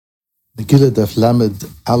Megillah Daf Lamed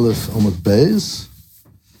Aleph Amud Beis.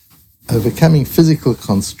 Overcoming physical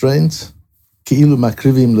constraint, Ki'ilu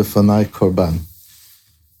Makrivim Lefanai Korban.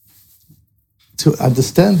 To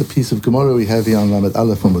understand the piece of Gemara we have here on Lamed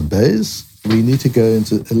Aleph Amud Beis, we need to go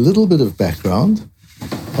into a little bit of background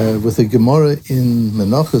with a Gemara in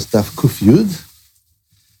Menachos Daf Kuf Yud,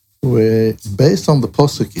 where based on the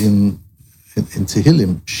posuk in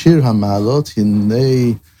Tehillim, Shir HaMa'alot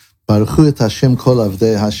Hinei Baruchu et Hashem Kol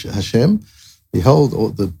Avdei Hashem. Behold,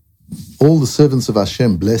 all the servants of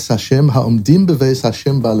Hashem, bless Hashem, ha'omdim beveis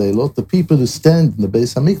Hashem ba'leilot, the people who stand in the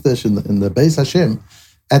Beis Hamikdash, in the Beis Hashem,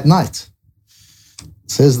 at night.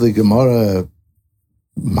 Says the Gemara,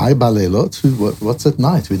 my ba'leilot, what's at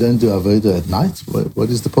night? We don't do avodah at night. What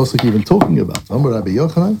is the pasuk even talking about? Amar Rabbi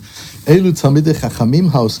Yochanan, Elu tamidei chachamim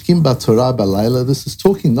ha'oskim ba'torah ba'layla. This is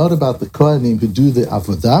talking not about the Kohanim who do the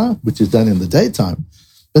avodah, which is done in the daytime,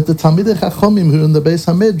 but the Talmidei Chachomim who are in the Beis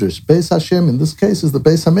HaMedrash, Beis Hashem in this case is the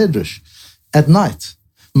Beis HaMedrash, at night.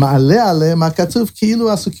 Ma'aleh aleim ha'katuv ki'ilu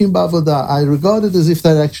asukim ba'avodah. I regard it as if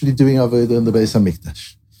they're actually doing avodah in the Beis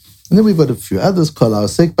HaMikdash. And then we've got a few others. Kol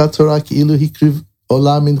ha'osek b'torah ki'ilu hikriv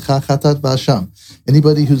olam mincha chatat v'asham.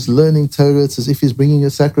 Anybody who's learning Torah, it's as if he's bringing a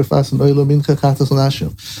sacrifice and olam mincha chatat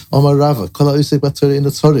v'asham. Omar Rava, kol ha'osek b'torah in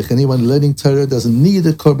tzorich. Anyone learning Torah doesn't need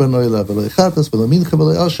a korban oila v'lo chatas v'lo mincha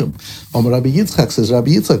v'lo asham. Omar Rabbi Yitzchak says,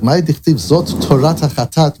 Rabbi Yitzchak, my dichtiv zot torat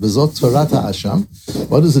ha'chatat v'zot torat ha'asham.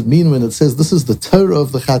 What does it mean when it says this is the Torah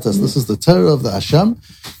of the chatas, this is the Torah of the asham?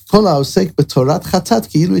 Kol ha'osek b'torat chatat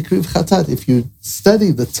ki'ilu ikriv chatat. If you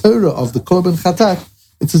study the Torah of the korban chatat,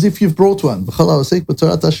 it's as if you've brought one. If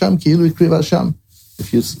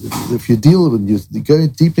you deal with, you go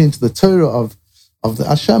deeply into the Torah of the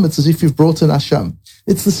Asham, it's as if you've brought an Asham.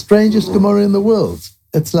 It's the strangest Gemara in the world.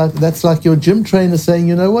 That's like your gym trainer saying,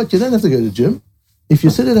 you know what, you don't have to go to gym. If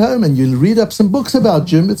you sit at home and you read up some books about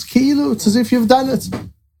gym, it's ki'ilu, it's as if you've done it.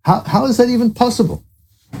 How is that even possible?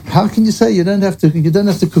 How can you say you don't have to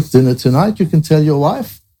cook dinner tonight? You can tell your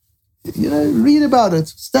wife, read about it,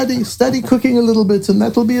 study cooking a little bit, and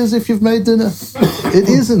that'll be as if you've made dinner. There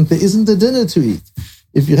isn't a dinner to eat.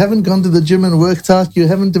 If you haven't gone to the gym and worked out, you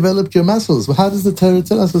haven't developed your muscles. Well, how does the Torah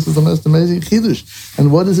tell us this is the most amazing chidush?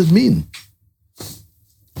 And what does it mean?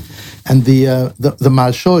 And the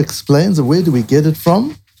Maharsha explains, where do we get it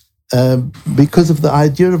from? Because of the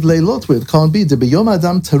idea of leilot, where it can't be. B'yom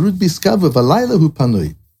adam tarud biskav v'alayla hu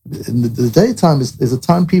panui. In the daytime is a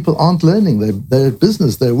time people aren't learning. They're at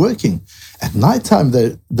business. They're working. At nighttime,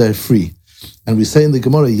 they're free. And we say in the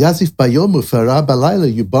Gemara, Yazif bayomu farah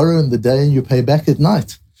balayla. You borrow in the day and you pay back at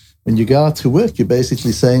night. When you go out to work, you're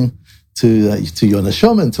basically saying to your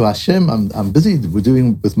neshama and to Hashem, I'm busy. We're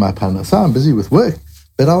doing with my parnasah. I'm busy with work,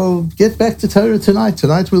 but I'll get back to Torah tonight.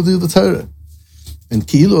 Tonight we'll do the Torah. And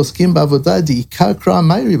ki'ilu oskim ba'avodah di ikar kra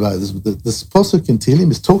ma'iriba. This pasuk in Tehillim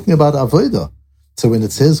is talking about avodah. So when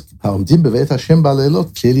it says ha'omdim bevet Hashem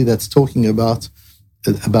ba'leilot, clearly that's talking about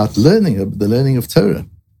learning, the learning of Torah.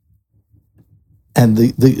 And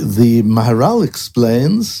the Maharal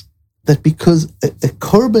explains that because a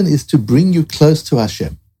korban is to bring you close to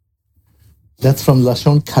Hashem. That's from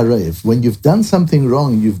Lashon Karev. When you've done something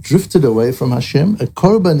wrong, you've drifted away from Hashem, a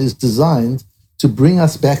korban is designed to bring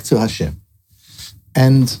us back to Hashem.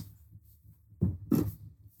 And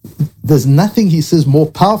there's nothing, he says, more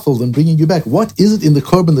powerful than bringing you back. What is it in the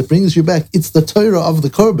korban that brings you back? It's the Torah of the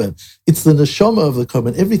korban. It's the neshama of the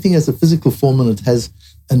korban. Everything has a physical form and it has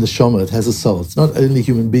a neshama, it has a soul. It's not only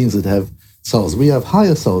human beings that have souls. We have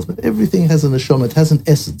higher souls, but everything has a neshama, it has an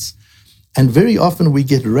essence. And very often we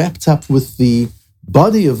get wrapped up with the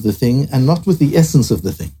body of the thing and not with the essence of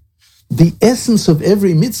the thing. The essence of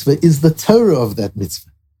every mitzvah is the Torah of that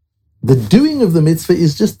mitzvah. The doing of the mitzvah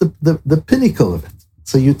is just the pinnacle of it.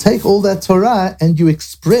 So you take all that Torah and you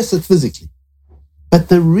express it physically. But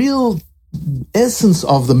the real essence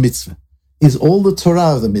of the mitzvah is all the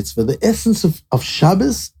Torah of the mitzvah. The essence of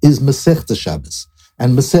Shabbos is Masechta Shabbos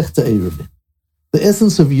and Masechta Eruvin. The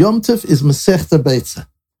essence of Yom Tov is Masechta Beitzah.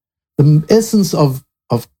 The essence of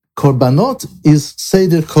Korbanot is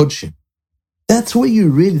Seder Kodshim. That's where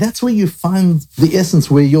you find the essence,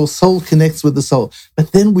 where your soul connects with the soul.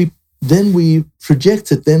 But then we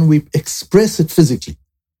project it, then we express it physically.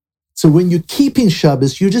 So when you're keeping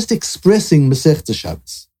Shabbos, you're just expressing Masechta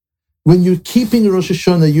Shabbos. When you're keeping Rosh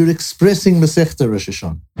Hashanah, you're expressing Masechta Rosh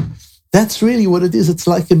Hashanah. That's really what it is. It's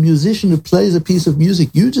like a musician who plays a piece of music.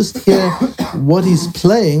 You just hear what he's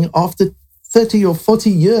playing after 30 or 40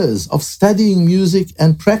 years of studying music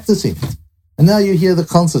and practicing it. And now you hear the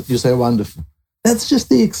concert, you say, wonderful. That's just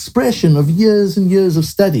the expression of years and years of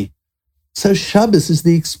study. So Shabbos is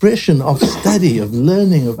the expression of study, of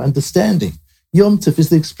learning, of understanding. Yom Tov is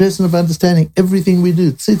the expression of understanding. Everything we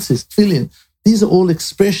do, tzitzis, tefillin, these are all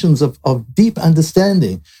expressions of deep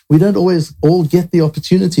understanding. We don't always all get the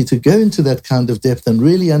opportunity to go into that kind of depth and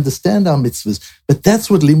really understand our mitzvahs. But that's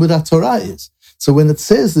what Limud Torah is. So when it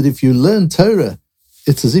says that if you learn Torah,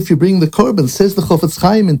 it's as if you bring the korban, says the Chofetz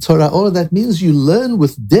Chaim in Torah Or, that means you learn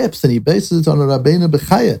with depth, and he bases it on a Rabbeinu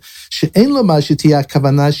Bechaya. She'en lo ma shetiyah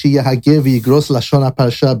kavana sheyahageh v'yigros lashon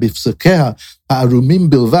ha'parsha b'fsukeha ha'arumim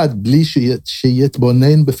bilvad bli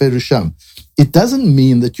sheyetbonen beferusham. It doesn't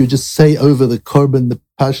mean that you just say over the korban, the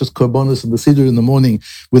parshas korbanos and the siddur in the morning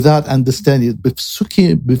without understanding it.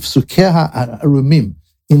 B'fsukeha ha'arumim,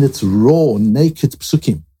 in its raw, naked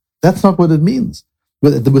psukim. That's not what it means.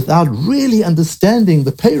 Without really understanding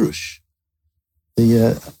the Perush.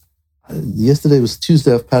 Yesterday was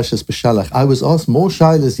Tuesday of Parshas Beshalach. I was asked more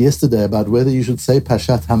shilas yesterday about whether you should say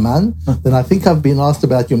Parshat Haman than I think I've been asked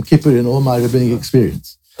about Yom Kippur in all my rabbinic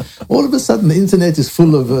experience. All of a sudden, the internet is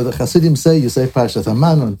full of the Hasidim say, you say Parshat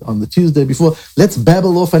Haman on the Tuesday before. Let's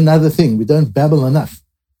babble off another thing. We don't babble enough.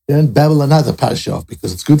 We don't babble another parsha off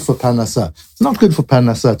because it's good for Parnassah. It's not good for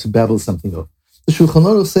Parnassah to babble something off. The Shulchan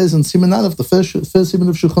Aruch says in Siman Aleph, the first Siman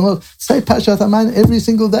of Shulchan Aruch, say Parshat Haman every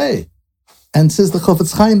single day. And says the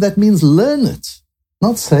Chofetz Chaim, that means learn it,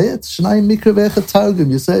 not say it. Shnai Mikra Ve'echad Targum,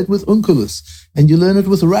 you say it with Unkelus, and you learn it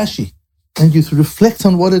with Rashi, and you reflect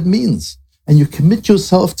on what it means, and you commit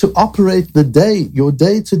yourself to operate the day, your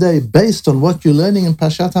day to day, based on what you're learning in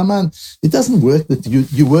Parshat Haman. It doesn't work that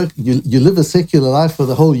you live a secular life for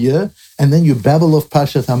the whole year, and then you babble off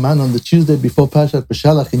Parshat Haman on the Tuesday before Parshat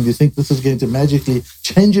Beshalach, and you think this is going to magically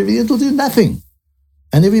change everything. It'll do nothing.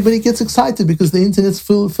 And everybody gets excited because the internet's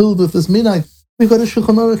filled with this minhag. We've got a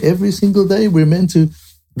Shulchan Aruch every single day. We're meant to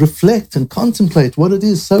reflect and contemplate what it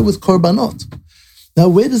is. So with Korbanot. Now,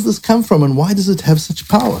 where does this come from, and why does it have such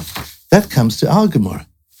power? That comes to our Gemara.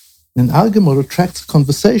 And our Gemara tracks a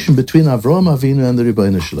conversation between Avraham Avinu and the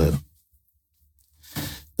Ribbono Shel Olam.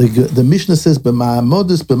 The Mishnah says,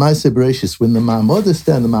 "B'ma'amodos b'maaseh bereshis." When the Ma'amodos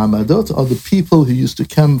and the Ma'amadot are the people who used to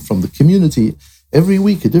come from the community, every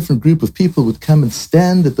week a different group of people would come and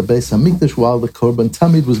stand at the Beis Hamikdash while the Korban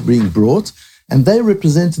Tamid was being brought, and they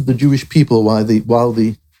represented the Jewish people while the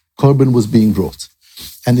Korban was being brought.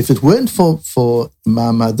 And if it weren't for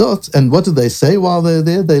Ma'amadot, and what did they say while they're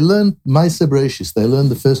there? They learned Maaseh Bereshis. They learned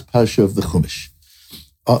the first parsha of the Chumash.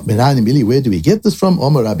 Where do we get this from?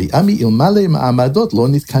 Omer Rabbi Ami ilmale Ma'amadot lo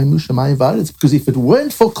nitkaymu shamayim va'aretz. Because if it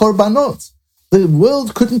weren't for Korbanot, the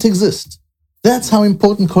world couldn't exist. That's how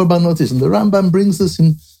important Korbanot is. And the Rambam brings this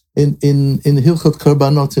in Hilchot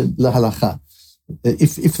Korbanot Lahalacha.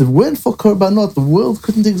 If it weren't for Korbanot, the world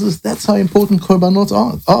couldn't exist. That's how important Korbanot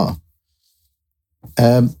are.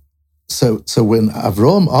 So when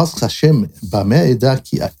Avram asks Hashem,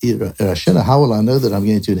 how will I know that I'm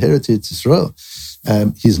going to inherit Israel?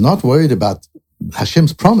 He's not worried about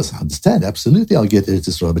Hashem's promise. I understand, absolutely, I'll get Eretz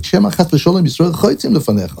Yisrael. But Shem Achat v'Sholem Yisrael choitzim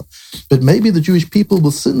lefanecha. But maybe the Jewish people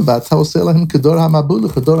will sin,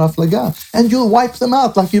 and you'll wipe them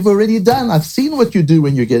out like you've already done. I've seen what you do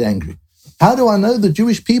when you get angry. How do I know the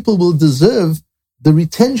Jewish people will deserve the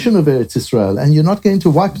retention of Eretz Yisrael, and you're not going to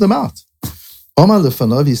wipe them out? Omar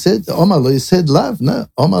lefanov, he said, Omar lo, he said, lav, no.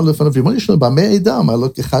 Omar lefanov,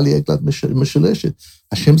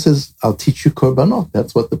 Hashem says, I'll teach you korbanot.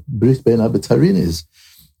 That's what the Brit Bein Abetarin is.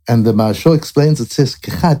 And the Maharshal explains, it says,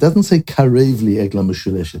 kecha. It doesn't say karev li egla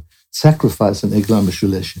meshuleshet, sacrifice an egla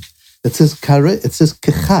meshuleshet. It says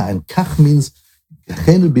kecha, and kach means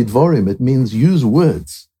chenu bidvorim. It means use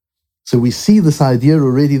words. So we see this idea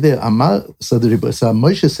already there. So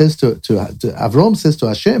Moshe says to Avram says to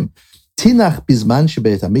Hashem, Tinach bizman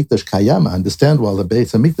shebeit hamikdash kayam. Understand, while the Beit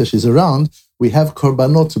Hamikdash is around, we have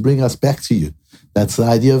korbanot to bring us back to you. That's the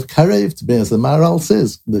idea of karev, to bring us. The Maharal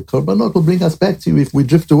says the korbanot will bring us back to you if we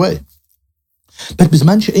drift away. But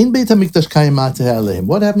bizman she'ein Beit Hamikdash kayam mateh aleim.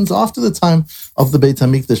 What happens after the time of the Beit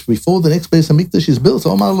Hamikdash, before the next Beit Hamikdash is built?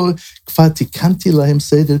 Omar lo kfar tikanti lahem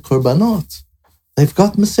seder korbanot. They've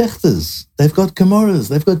got Masechtas, they've got Gemaras,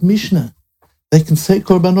 they've got Mishnah. They can say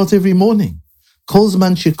korbanot every morning. If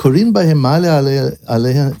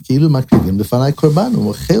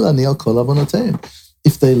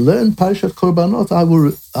they learn Parshat Korbanot,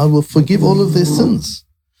 I will forgive all of their sins.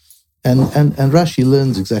 And Rashi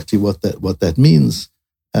learns exactly what that means.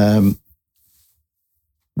 But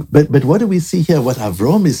what do we see here? What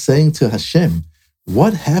Avram is saying to Hashem,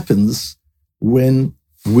 what happens when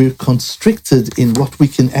we're constricted in what we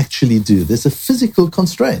can actually do? There's a physical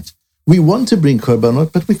constraint. We want to bring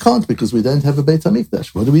korbanot, but we can't because we don't have a Beit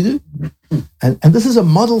HaMikdash. What do we do? And this is a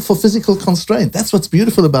model for physical constraint. That's what's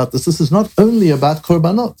beautiful about this. This is not only about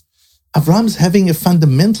korbanot. Avram's having a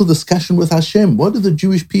fundamental discussion with Hashem. What do the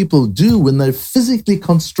Jewish people do when they're physically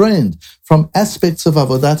constrained from aspects of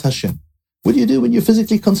Avodat Hashem? What do you do when you're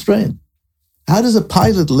physically constrained? How does a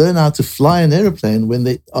pilot learn how to fly an airplane when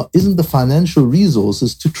there isn't the financial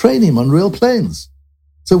resources to train him on real planes?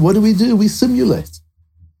 So what do? We simulate.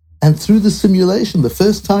 And through the simulation, the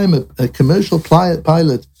first time a commercial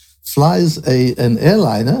pilot flies an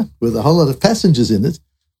airliner with a whole lot of passengers in it,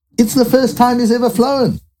 it's the first time he's ever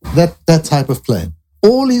flown that type of plane.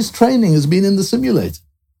 All his training has been in the simulator.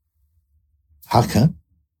 How come?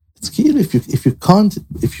 It's key. If you're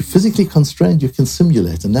physically constrained, you can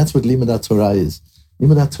simulate, and that's what Limud Torah is.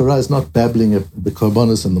 Limud Torah is not babbling the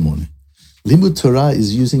korbanos in the morning. Limud Torah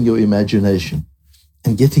is using your imagination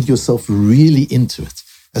and getting yourself really into it.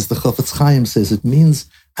 As the Chofetz Chaim says, it means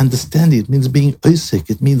understanding. It means being osek.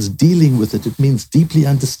 It means dealing with it. It means deeply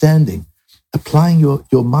understanding, applying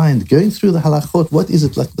your mind, going through the halachot. What is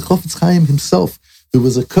it? Like the Chofetz Chaim himself, who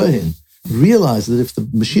was a Kohen, realized that if the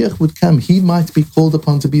Mashiach would come, he might be called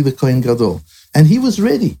upon to be the Kohen Gadol. And he was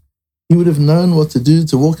ready. He would have known what to do,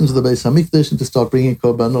 to walk into the Beis HaMikdash and to start bringing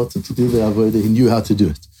korbanot and to do the avodah. He knew how to do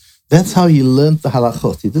it. That's how he learned the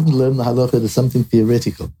halachot. He didn't learn the halachot as something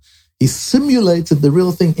theoretical. He simulated the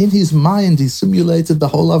real thing. In his mind, he simulated the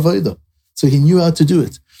whole avodah. So he knew how to do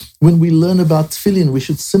it. When we learn about tefillin, we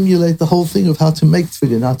should simulate the whole thing of how to make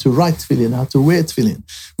tefillin, how to write tefillin, how to wear tefillin.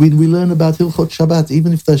 When we learn about Hilchot Shabbat,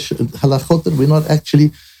 even if there's halachot that we're not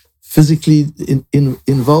actually physically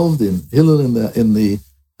involved in, Hillel in the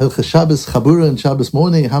Hilchot Shabbos, Chabura and Shabbos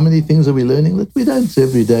morning, how many things are we learning that we don't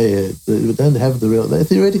every day? We don't have they're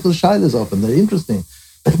theoretical shilas often, they're interesting.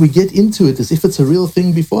 But we get into it as if it's a real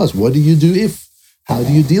thing before us. What do you do if? How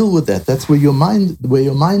do you deal with that? That's where your mind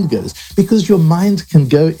goes. Because your mind can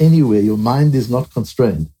go anywhere. Your mind is not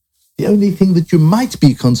constrained. The only thing that you might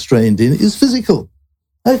be constrained in is physical.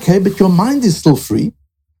 Okay, but your mind is still free.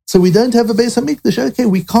 So we don't have a Beis HaMikdash. Okay,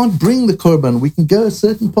 we can't bring the korban. We can go a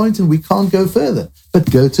certain point and we can't go further.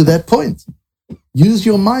 But go to that point. Use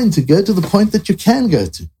your mind to go to the point that you can go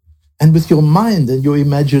to. And with your mind and your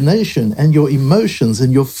imagination and your emotions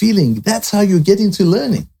and your feeling, that's how you get into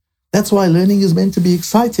learning. That's why learning is meant to be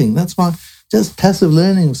exciting. That's why just passive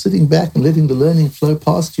learning, sitting back and letting the learning flow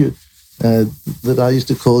past you, that I used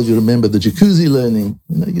to call, you remember, the jacuzzi learning.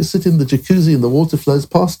 You sit in the jacuzzi and the water flows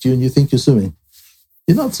past you and you think you're swimming.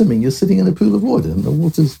 You're not swimming. You're sitting in a pool of water and the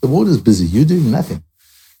water's busy. You're doing nothing.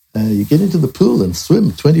 You get into the pool and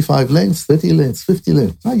swim 25 lengths, 30 lengths, 50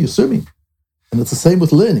 lengths. No, you're swimming. And it's the same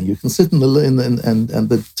with learning. You can sit and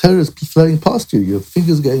the Torah is flowing past you. Your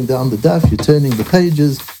fingers going down the daf. You're turning the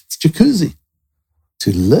pages. It's jacuzzi.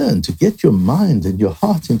 To learn, to get your mind and your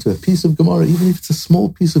heart into a piece of Gemara, even if it's a small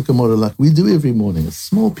piece of Gemara like we do every morning, a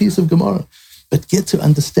small piece of Gemara, but get to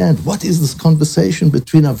understand what is this conversation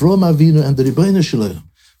between Avraham Avinu and the Ribbono Shel Olam.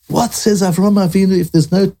 What says Avraham Avinu if there's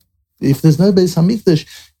no Beis HaMikdash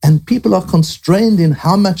and people are constrained in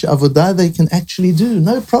how much avodah they can actually do?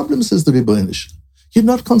 No problem, says the Ribbono Shel Olam. You're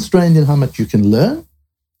not constrained in how much you can learn.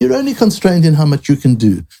 You're only constrained in how much you can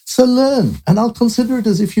do. So learn, and I'll consider it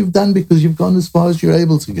as if you've done because you've gone as far as you're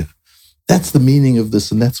able to go. That's the meaning of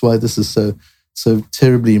this, and that's why this is so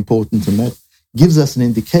terribly important, and that gives us an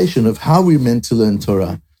indication of how we're meant to learn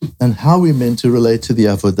Torah and how we're meant to relate to the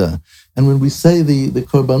avodah. And when we say the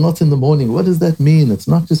korbanot in the morning, what does that mean? It's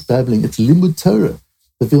not just babbling, it's limud Torah.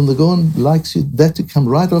 The Vilna Gaon likes that to come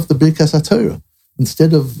right off the Birkas HaTorah.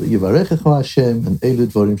 Instead of Yivarechecha Hashem and Elu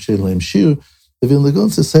Dvarim She'elohim Shir, the Vilna Gaon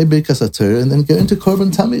says, say Birkas HaTorah and then go into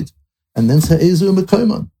Korban Tamid. And then say Ezu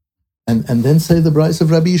Mekomon. And then say the Brais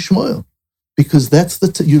of Rabbi Yishmael. Because that's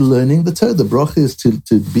you're learning the Torah. The bracha is to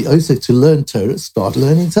be osek, to learn Torah. Start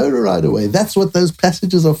learning Torah right away. That's what those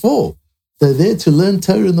passages are for. They're there to learn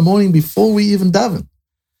Torah in the morning before we even daven.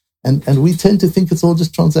 And we tend to think it's all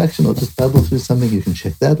just transactional. Just babble through something, you can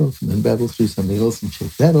check that off, and then babble through something else and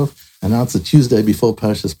check that off. And now it's a Tuesday before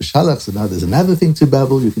Parashas Beshalach, so now there's another thing to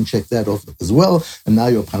babble, you can check that off as well. And now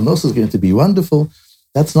your parnos is going to be wonderful.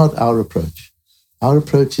 That's not our approach. Our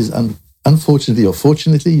approach is, unfortunately or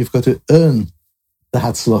fortunately, you've got to earn the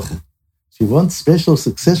Hatzlacha. If you want special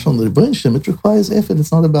success from the Ribbono Shel Olam, it requires effort.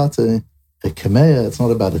 It's not about a kameya, it's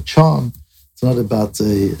not about a charm. It's not about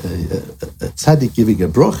a tzaddik giving a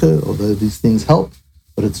brocha, although these things help.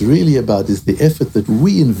 What it's really about is the effort that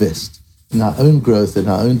we invest in our own growth, in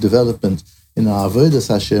our own development, in our avodas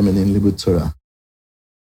Hashem and in Limud Torah.